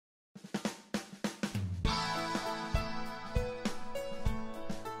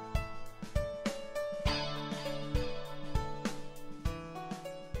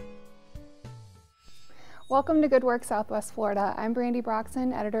Welcome to Good Work Southwest Florida. I'm Brandi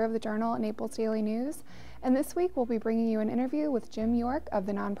Broxson, editor of the Journal and Naples Daily News, and this week we'll be bringing you an interview with Jim York of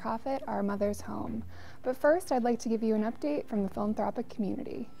the nonprofit Our Mother's Home. But first, I'd like to give you an update from the philanthropic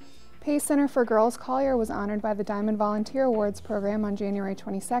community. Pace Center for Girls Collier was honored by the Diamond Volunteer Awards program on January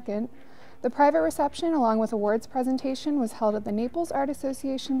 22nd. The private reception, along with awards presentation, was held at the Naples Art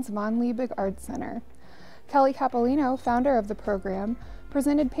Association's Von Liebig Arts Center. Kelly Capolino, founder of the program,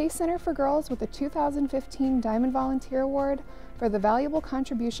 presented Pace Center for Girls with the 2015 Diamond Volunteer Award for the valuable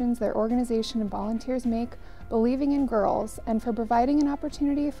contributions their organization and volunteers make believing in girls and for providing an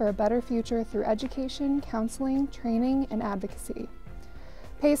opportunity for a better future through education, counseling, training, and advocacy.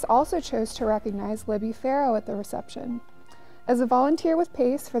 Pace also chose to recognize Libby Farrow at the reception. As a volunteer with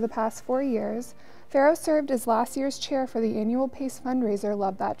Pace for the past 4 years, Farrow served as last year's chair for the annual Pace fundraiser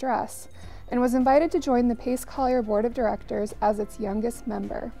Love That Dress, and was invited to join the Pace Collier Board of Directors as its youngest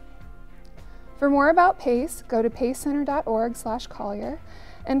member. For more about Pace, go to pacecenter.org/Collier,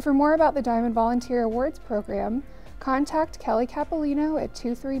 and for more about the Diamond Volunteer Awards program, contact Kelly Capolino at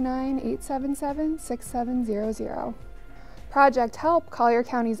 239-877-6700. Project Help, Collier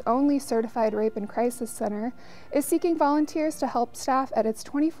County's only certified rape and crisis center, is seeking volunteers to help staff at its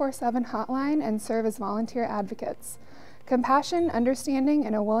 24/7 hotline and serve as volunteer advocates. Compassion, understanding,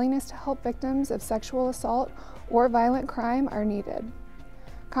 and a willingness to help victims of sexual assault or violent crime are needed.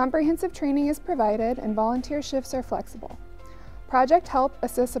 Comprehensive training is provided and volunteer shifts are flexible. Project Help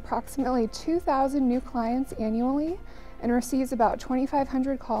assists approximately 2,000 new clients annually and receives about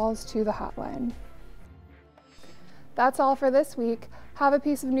 2,500 calls to the hotline. That's all for this week. Have a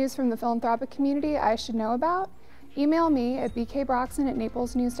piece of news from the philanthropic community I should know about? Email me at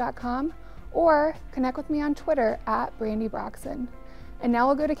bkbroxson@naplesnews.com or connect with me on Twitter at Brandi Broxson. And now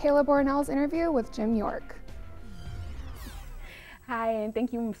we'll go to Kayla Boronell's interview with Jim York. Hi, and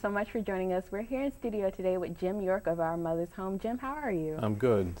thank you so much for joining us. We're here in studio today with Jim York of Our Mother's Home. Jim, how are you? I'm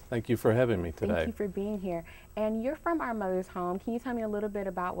good. Thank you for having me today. Thank you for being here. And you're from Our Mother's Home. Can you tell me a little bit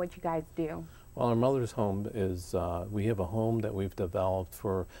about what you guys do? Well, Our Mother's Home is, we have a home that we've developed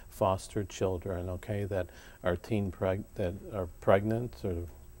for foster children, okay, that are that are pregnant, or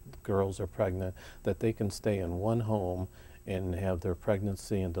girls are pregnant, that they can stay in one home and have their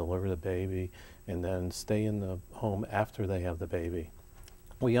pregnancy and deliver the baby and then stay in the home after they have the baby.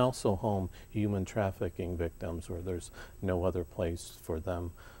 We also home human trafficking victims where there's no other place for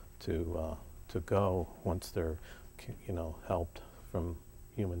them to go once they're, helped from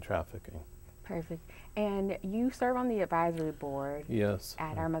human trafficking. Perfect. And you serve on the advisory board. Yes.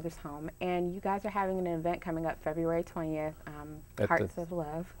 At Our Mother's Home. And you guys are having an event coming up February 20th, Hearts of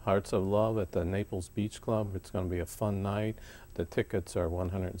Love. Hearts of Love at the Naples Beach Club. It's going to be a fun night. The tickets are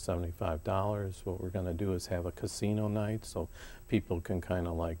 $175. What we're going to do is have a casino night so people can kind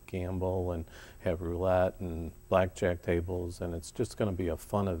of like gamble and have roulette and blackjack tables, and it's just going to be a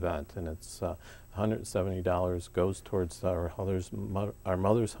fun event. And it's $170 goes towards Our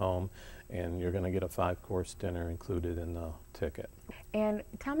Mother's Home, and you're going to get a 5-course dinner included in the ticket. And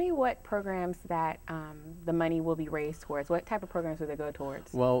tell me what programs that the money will be raised towards. What type of programs will they go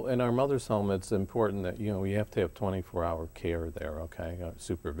towards? Well, in Our Mother's Home, it's important that, we have to have 24-hour care there, okay,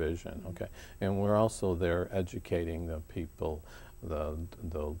 supervision, okay. And we're also there educating the people, the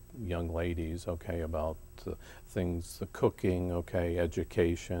young ladies, okay, about things, the cooking, okay,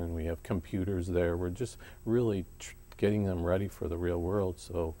 education. We have computers there. We're just really getting them ready for the real world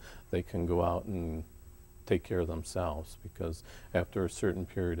so they can go out and take care of themselves, because after a certain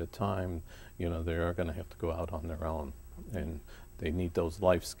period of time, they are going to have to go out on their own, and they need those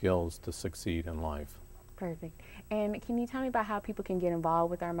life skills to succeed in life. Perfect. And can you tell me about how people can get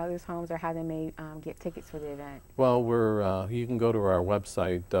involved with Our Mother's Homes, or how they may get tickets for the event? Well, you can go to our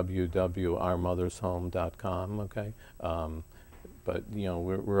website, www.ourmothershome.com, okay? But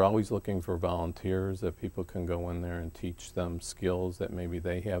we're always looking for volunteers that people can go in there and teach them skills that maybe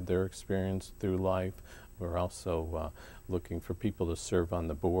they have their experience through life. We're also looking for people to serve on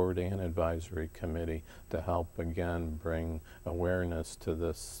the board and advisory committee to help, again, bring awareness to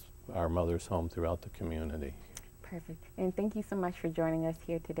this Our Mother's Home throughout the community. Perfect. And thank you so much for joining us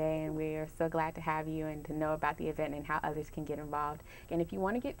here today, and we are so glad to have you and to know about the event and how others can get involved. And if you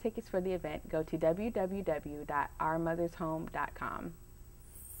want to get tickets for the event, go to www.ourmothershome.com.